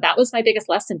otherwise. So that was my biggest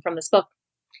lesson from this book.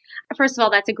 First of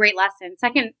all, that's a great lesson.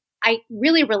 Second, I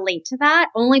really relate to that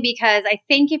only because I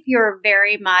think if you're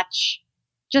very much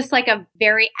just like a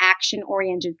very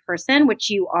action-oriented person, which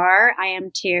you are, I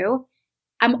am too,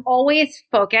 I'm always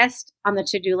focused on the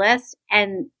to-do list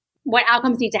and what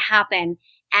outcomes need to happen.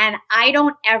 And I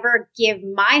don't ever give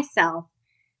myself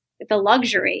the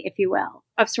luxury, if you will,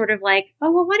 of sort of like,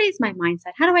 oh, well, what is my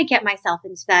mindset? How do I get myself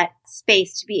into that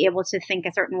space to be able to think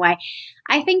a certain way?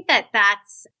 I think that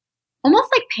that's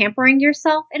almost like pampering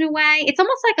yourself in a way. It's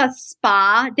almost like a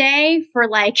spa day for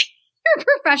like your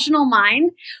professional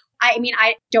mind. I mean,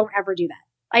 I don't ever do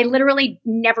that. I literally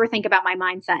never think about my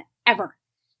mindset ever.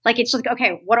 Like, it's just like,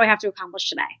 okay, what do I have to accomplish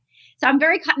today? So I'm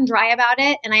very cut and dry about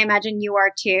it. And I imagine you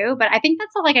are too. But I think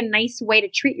that's like a nice way to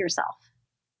treat yourself.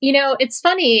 You know, it's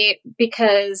funny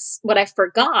because what I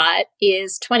forgot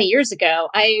is 20 years ago,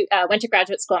 I went to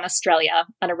graduate school in Australia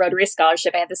on a Rotary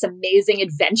scholarship. I had this amazing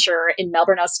adventure in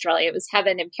Melbourne, Australia. It was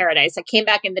heaven and paradise. I came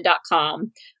back in the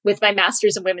 .com with my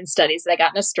master's in women's studies that I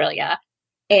got in Australia.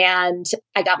 And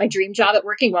I got my dream job at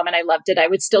Working Woman. I loved it. I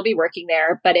would still be working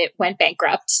there, but it went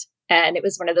bankrupt. And it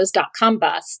was one of those .com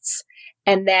busts.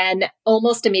 And then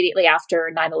almost immediately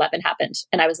after 9/11 happened,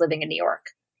 and I was living in New York,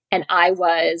 and I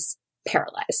was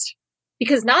paralyzed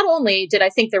because not only did I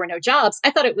think there were no jobs,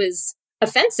 I thought it was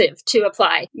offensive to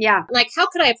apply. Yeah. Like, how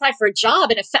could I apply for a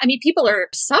job? And I mean, people are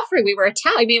suffering. We were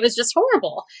attacked. I mean, it was just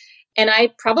horrible. And I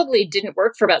probably didn't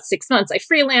work for about 6 months. I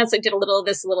freelanced. I did a little of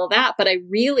this, a little of that, but I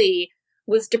really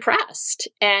was depressed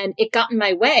and it got in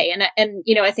my way. And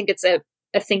you know, I think it's a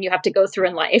thing you have to go through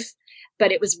in life,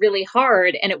 but it was really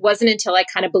hard. And it wasn't until I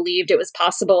kind of believed it was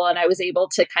possible and I was able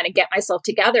to kind of get myself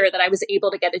together that I was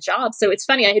able to get a job. So it's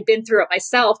funny, I had been through it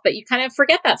myself, but you kind of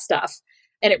forget that stuff.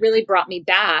 And it really brought me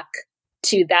back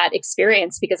to that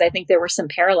experience because I think there were some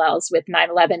parallels with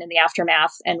 9/11 and the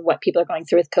aftermath and what people are going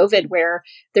through with COVID, where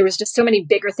there was just so many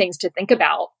bigger things to think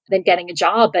about than getting a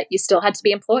job, but you still had to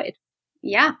be employed.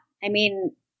 Yeah. I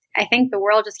mean, I think the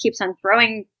world just keeps on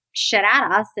throwing shit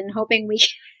at us and hoping we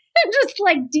can just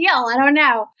like deal. I don't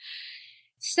know.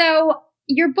 So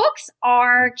your books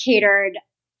are catered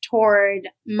toward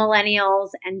millennials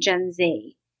and Gen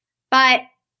Z, but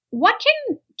what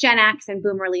can Gen X and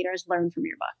Boomer leaders learn from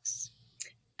your books?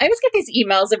 I always get these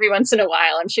emails every once in a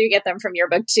while. I'm sure you get them from your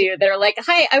book too. That are like,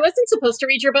 hi, I wasn't supposed to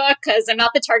read your book because I'm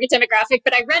not the target demographic,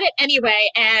 but I read it anyway.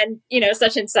 And, you know,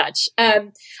 such and such. I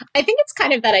think it's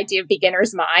kind of that idea of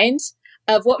beginner's mind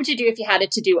of what would you do if you had it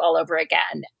to do all over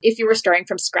again, if you were starting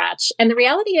from scratch. And the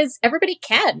reality is everybody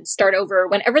can start over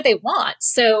whenever they want.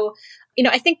 So, you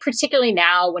know, I think particularly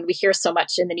now when we hear so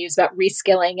much in the news about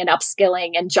reskilling and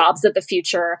upskilling and jobs of the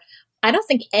future, I don't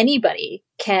think anybody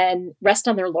can rest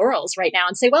on their laurels right now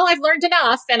and say, well, I've learned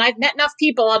enough and I've met enough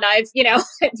people and I've, you know,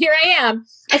 here I am.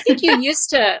 I think you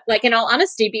used to, like, in all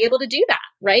honesty, be able to do that,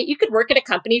 right? You could work at a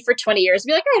company for 20 years and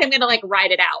be like, all right, I'm going to like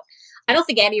ride it out. I don't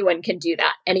think anyone can do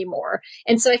that anymore.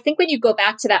 And so I think when you go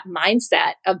back to that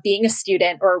mindset of being a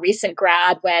student or a recent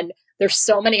grad, when there's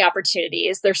so many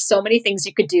opportunities, there's so many things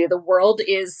you could do, the world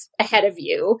is ahead of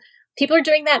you. People are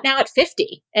doing that now at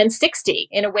 50 and 60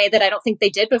 in a way that I don't think they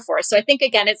did before. So I think,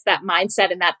 again, it's that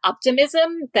mindset and that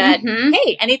optimism that,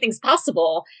 hey, anything's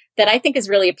possible, that I think is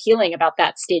really appealing about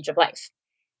that stage of life.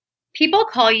 People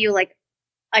call you like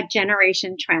a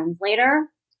generation translator.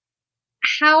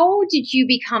 How did you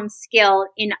become skilled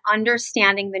in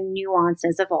understanding the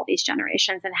nuances of all these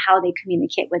generations and how they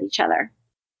communicate with each other?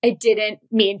 I didn't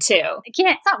mean to.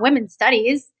 It's not women's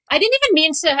studies. I didn't even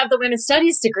mean to have the women's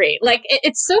studies degree. Like,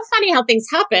 it's so funny how things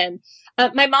happen.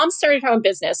 My mom started her own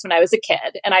business when I was a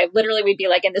kid, and I literally would be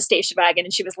like in the station wagon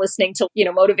and she was listening to, you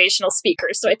know, motivational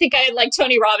speakers. So I think I had like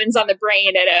Tony Robbins on the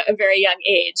brain at a very young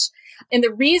age. And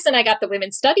the reason I got the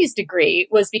women's studies degree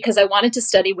was because I wanted to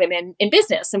study women in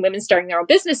business and women starting their own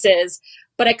businesses,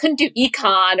 but I couldn't do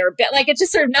econ or like it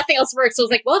just sort of nothing else worked. So I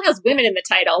was like, well, it has women in the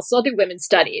title, so I'll do women's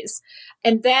studies.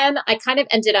 And then I kind of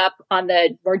ended up on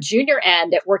the more junior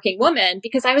end at Working Woman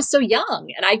because I was so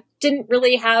young and I didn't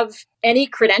really have any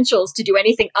credentials to do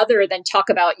anything other than talk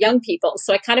about young people.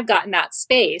 So I kind of got in that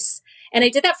space. And I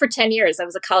did that for 10 years. I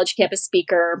was a college campus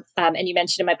speaker. And you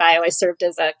mentioned in my bio, I served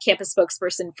as a campus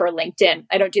spokesperson for LinkedIn.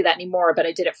 I don't do that anymore, but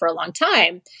I did it for a long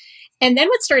time. And then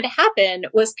what started to happen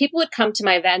was people would come to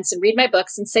my events and read my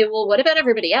books and say, well, what about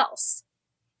everybody else?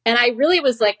 And I really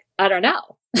was like, I don't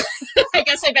know. I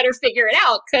guess I better figure it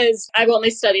out because I've only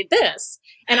studied this.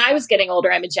 And I was getting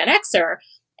older. I'm a Gen Xer.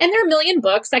 And there are a million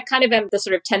books. I kind of am the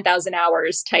sort of 10,000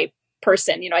 hours type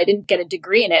person. You know, I didn't get a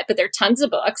degree in it, but there are tons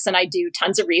of books and I do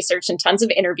tons of research and tons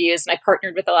of interviews. And I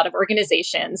partnered with a lot of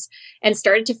organizations and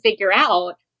started to figure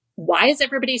out, why is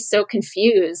everybody so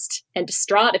confused and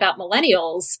distraught about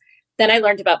millennials Then I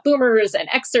learned about boomers and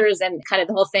Xers and kind of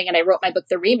the whole thing. And I wrote my book,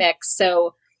 The Remix.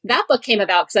 So that book came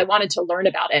about because I wanted to learn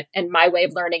about it. And my way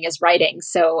of learning is writing.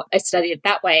 So I studied it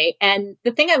that way. And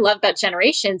the thing I love about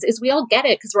generations is we all get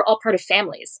it because we're all part of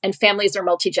families, and families are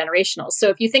multi-generational. So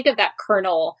if you think of that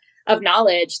kernel of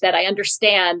knowledge that I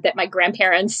understand that my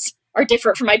grandparents are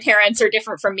different from my parents or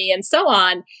different from me and so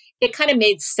on, it kind of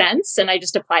made sense. And I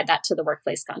just applied that to the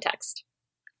workplace context.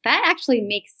 That actually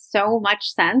makes so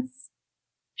much sense.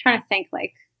 I'm trying to think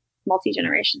like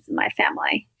multi-generations in my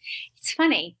family. It's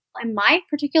funny. In my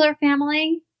particular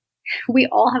family, we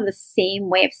all have the same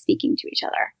way of speaking to each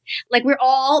other. Like we're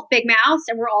all big mouths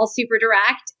and we're all super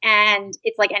direct, and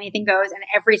it's like anything goes. And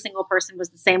every single person was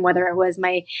the same, whether it was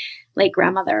my late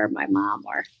grandmother, or my mom,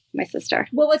 or my sister.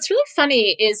 Well, what's really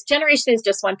funny is generation is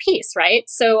just one piece, right?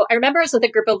 So I remember I was with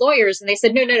a group of lawyers and they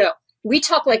said, no. We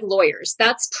talk like lawyers.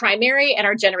 That's primary and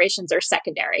our generations are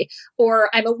secondary.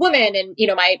 Or I'm a woman and,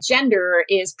 my gender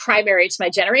is primary to my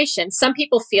generation. Some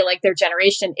people feel like their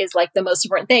generation is like the most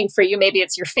important thing. For you, maybe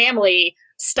it's your family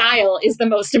style is the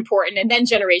most important. And then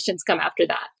generations come after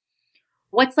that.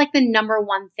 What's like the number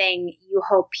one thing you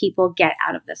hope people get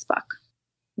out of this book?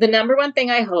 The number one thing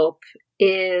I hope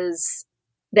is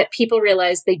that people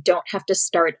realize they don't have to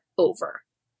start over,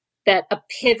 that a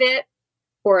pivot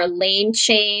or a lane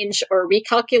change or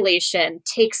recalculation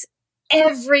takes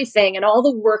everything and all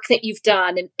the work that you've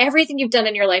done and everything you've done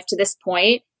in your life to this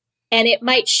point, and it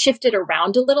might shift it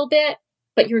around a little bit,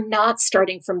 but you're not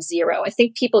starting from zero. I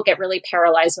think people get really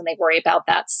paralyzed when they worry about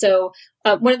that. So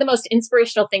one of the most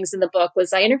inspirational things in the book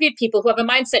was I interviewed people who have a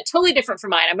mindset totally different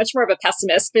from mine. I'm much more of a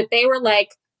pessimist, but they were like,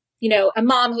 a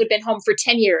mom who'd been home for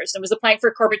 10 years and was applying for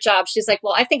a corporate job. She's like,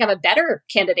 well, I think I'm a better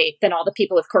candidate than all the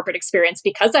people with corporate experience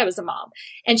because I was a mom.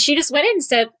 And she just went in and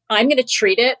said, I'm going to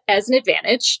treat it as an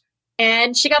advantage.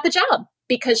 And she got the job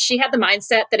because she had the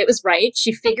mindset that it was right.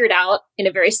 She figured out in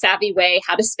a very savvy way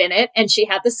how to spin it, and she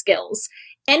had the skills.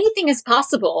 Anything is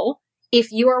possible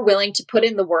if you are willing to put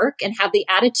in the work and have the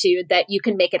attitude that you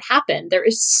can make it happen. There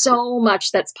is so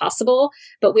much that's possible,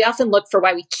 but we often look for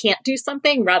why we can't do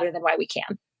something rather than why we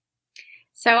can.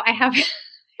 So I have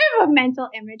a mental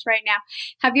image right now.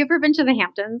 Have you ever been to the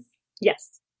Hamptons?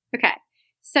 Yes. Okay.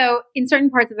 So in certain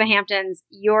parts of the Hamptons,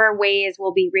 your ways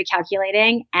will be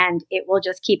recalculating and it will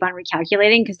just keep on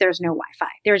recalculating because there's no Wi-Fi.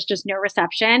 There's just no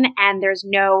reception and there's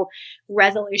no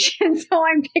resolution. So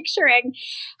I'm picturing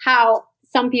how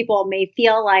some people may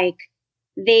feel like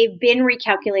they've been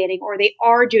recalculating or they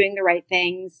are doing the right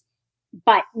things,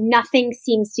 but nothing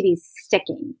seems to be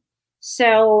sticking.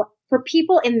 So for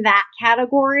people in that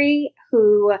category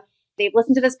who they've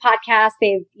listened to this podcast,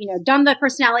 they've, done the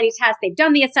personality test, they've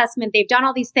done the assessment, they've done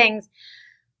all these things,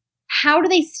 how do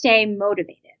they stay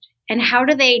motivated? And how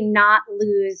do they not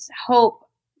lose hope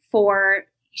for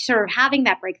sort of having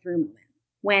that breakthrough moment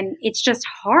when it's just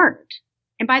hard?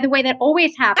 And by the way, that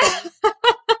always happens.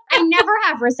 I never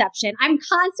have reception. I'm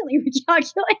constantly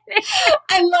recalculating.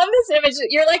 I love this image.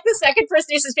 You're like the second person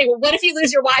who says, well, what if you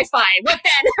lose your Wi-Fi? What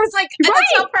then? I was like, that's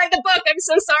not part of the book. I'm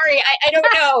so sorry. I don't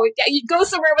know. You go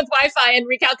somewhere with Wi-Fi and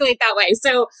recalculate that way.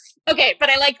 So, okay. But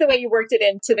I like the way you worked it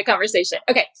into the conversation.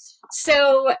 Okay.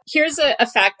 So here's a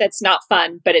fact that's not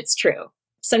fun, but it's true.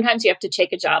 Sometimes you have to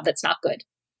take a job that's not good.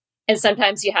 And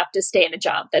sometimes you have to stay in a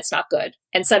job that's not good.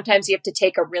 And sometimes you have to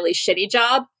take a really shitty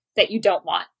job that you don't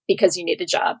want because you need a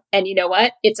job. And you know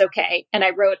what? It's okay. And I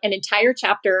wrote an entire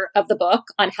chapter of the book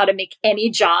on how to make any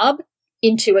job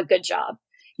into a good job.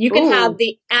 You can have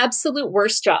the absolute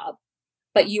worst job,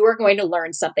 but you are going to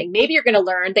learn something. Maybe you're going to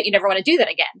learn that you never want to do that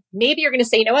again. Maybe you're going to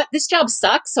say, you know what? This job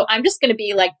sucks. So I'm just going to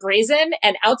be like brazen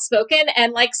and outspoken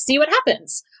and like see what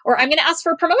happens. Or I'm going to ask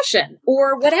for a promotion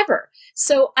or whatever.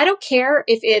 So I don't care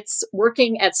if it's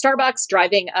working at Starbucks,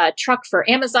 driving a truck for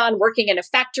Amazon, working in a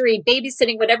factory,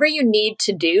 babysitting, whatever you need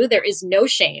to do. There is no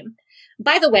shame.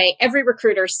 By the way, every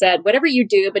recruiter said, whatever you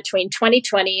do between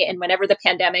 2020 and whenever the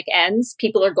pandemic ends,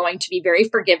 people are going to be very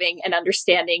forgiving and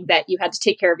understanding that you had to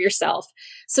take care of yourself.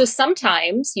 So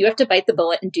sometimes you have to bite the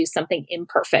bullet and do something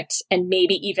imperfect and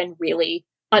maybe even really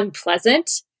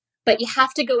unpleasant, but you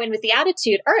have to go in with the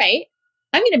attitude, all right,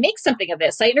 I'm going to make something of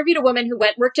this. I interviewed a woman who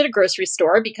worked at a grocery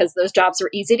store because those jobs were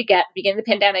easy to get at the beginning of the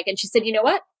pandemic. And she said, you know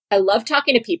what? I love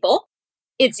talking to people.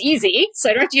 It's easy, so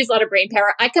I don't have to use a lot of brain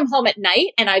power. I come home at night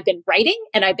and I've been writing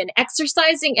and I've been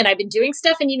exercising and I've been doing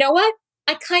stuff. And you know what?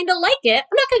 I kind of like it.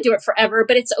 I'm not going to do it forever,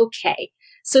 but it's okay.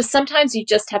 So sometimes you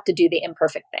just have to do the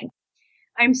imperfect thing.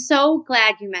 I'm so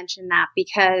glad you mentioned that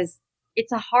because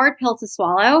it's a hard pill to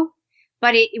swallow,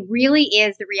 but it really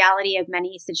is the reality of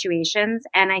many situations.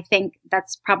 And I think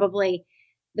that's probably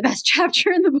the best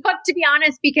chapter in the book, to be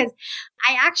honest, because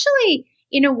I actually,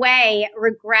 in a way,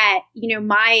 regret,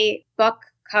 my book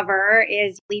cover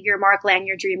is Leave Your Mark, Land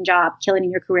Your Dream Job, Killing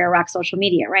Your Career, Rock Social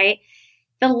Media, right?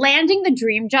 The landing the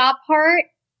dream job part,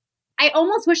 I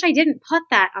almost wish I didn't put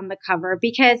that on the cover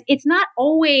because it's not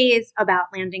always about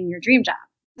landing your dream job.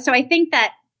 So I think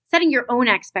that setting your own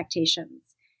expectations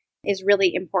is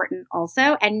really important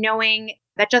also. And knowing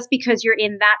that just because you're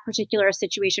in that particular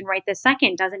situation right this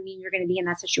second doesn't mean you're going to be in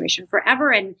that situation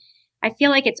forever. And I feel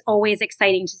like it's always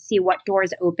exciting to see what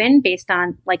doors open based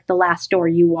on like the last door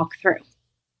you walk through.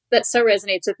 That so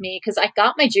resonates with me because I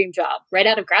got my dream job right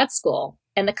out of grad school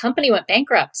and the company went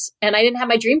bankrupt and I didn't have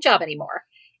my dream job anymore.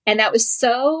 And that was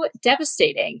so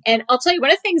devastating. And I'll tell you,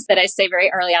 one of the things that I say very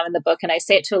early on in the book, and I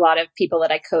say it to a lot of people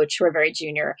that I coach who are very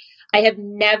junior, I have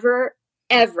never,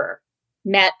 ever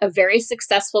met a very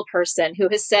successful person who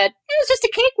has said, it was just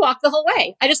a cakewalk the whole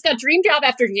way. I just got dream job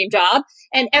after dream job.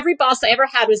 And every boss I ever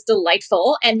had was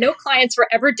delightful and no clients were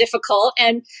ever difficult.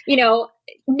 And,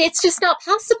 it's just not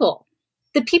possible.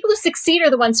 The people who succeed are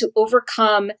the ones who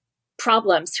overcome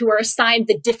problems, who are assigned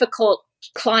the difficult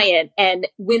client and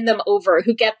win them over,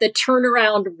 who get the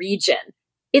turnaround region.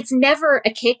 It's never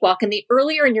a cakewalk. And the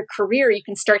earlier in your career you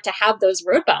can start to have those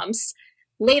road bumps,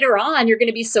 later on, you're going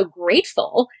to be so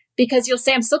grateful because you'll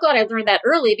say, I'm so glad I learned that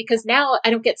early because now I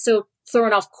don't get so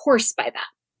thrown off course by that.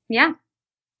 Yeah,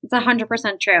 it's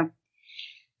 100% true.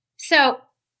 So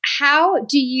how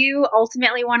do you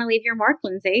ultimately want to leave your mark,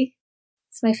 Lindsey?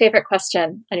 It's my favorite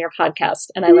question on your podcast,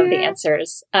 and I love the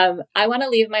answers. I want to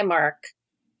leave my mark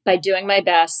by doing my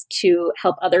best to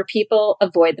help other people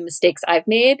avoid the mistakes I've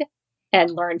made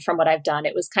and learn from what I've done.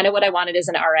 It was kind of what I wanted as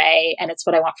an RA, and it's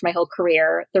what I want for my whole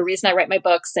career. The reason I write my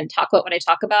books and talk about what I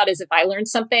talk about is if I learn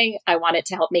something, I want it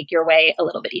to help make your way a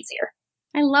little bit easier.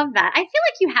 I love that. I feel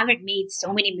like you haven't made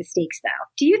so many mistakes, though.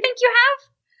 Do you think you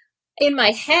have? In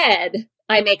my head,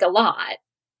 I make a lot.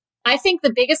 I think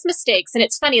the biggest mistakes, and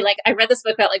it's funny, like I read this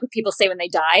book about like what people say when they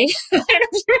die. I don't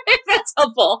know if that's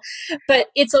helpful, but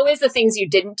it's always the things you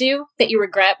didn't do that you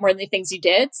regret more than the things you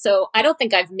did. So I don't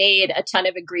think I've made a ton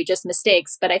of egregious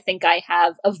mistakes, but I think I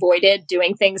have avoided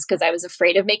doing things because I was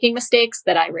afraid of making mistakes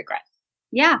that I regret.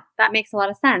 Yeah, that makes a lot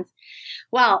of sense.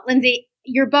 Well, Lindsey,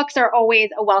 your books are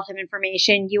always a wealth of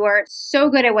information. You are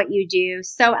so good at what you do,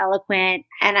 so eloquent.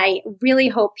 And I really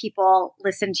hope people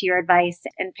listen to your advice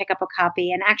and pick up a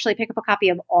copy and actually pick up a copy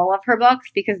of all of her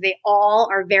books because they all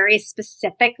are very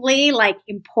specifically like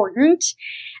important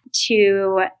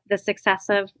to the success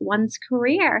of one's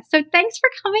career. So thanks for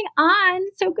coming on.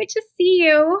 So good to see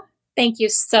you. Thank you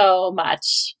so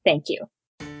much. Thank you.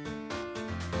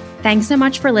 Thanks so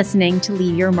much for listening to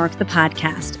Leave Your Mark, the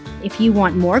podcast. If you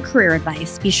want more career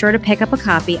advice, be sure to pick up a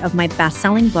copy of my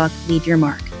best-selling book, Leave Your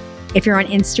Mark. If you're on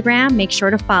Instagram, make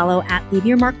sure to follow at Leave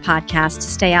Your Mark Podcast to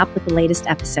stay up with the latest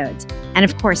episodes. And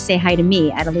of course, say hi to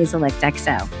me at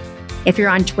ElizaLichtXO. If you're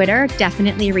on Twitter,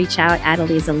 definitely reach out at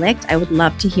ElizaLicht. I would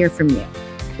love to hear from you.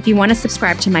 If you want to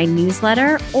subscribe to my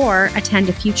newsletter or attend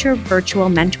a future virtual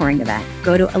mentoring event,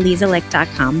 go to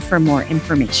elizalicht.com for more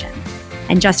information.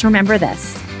 And just remember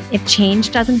this, if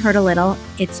change doesn't hurt a little,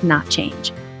 it's not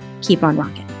change. Keep on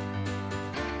rocking.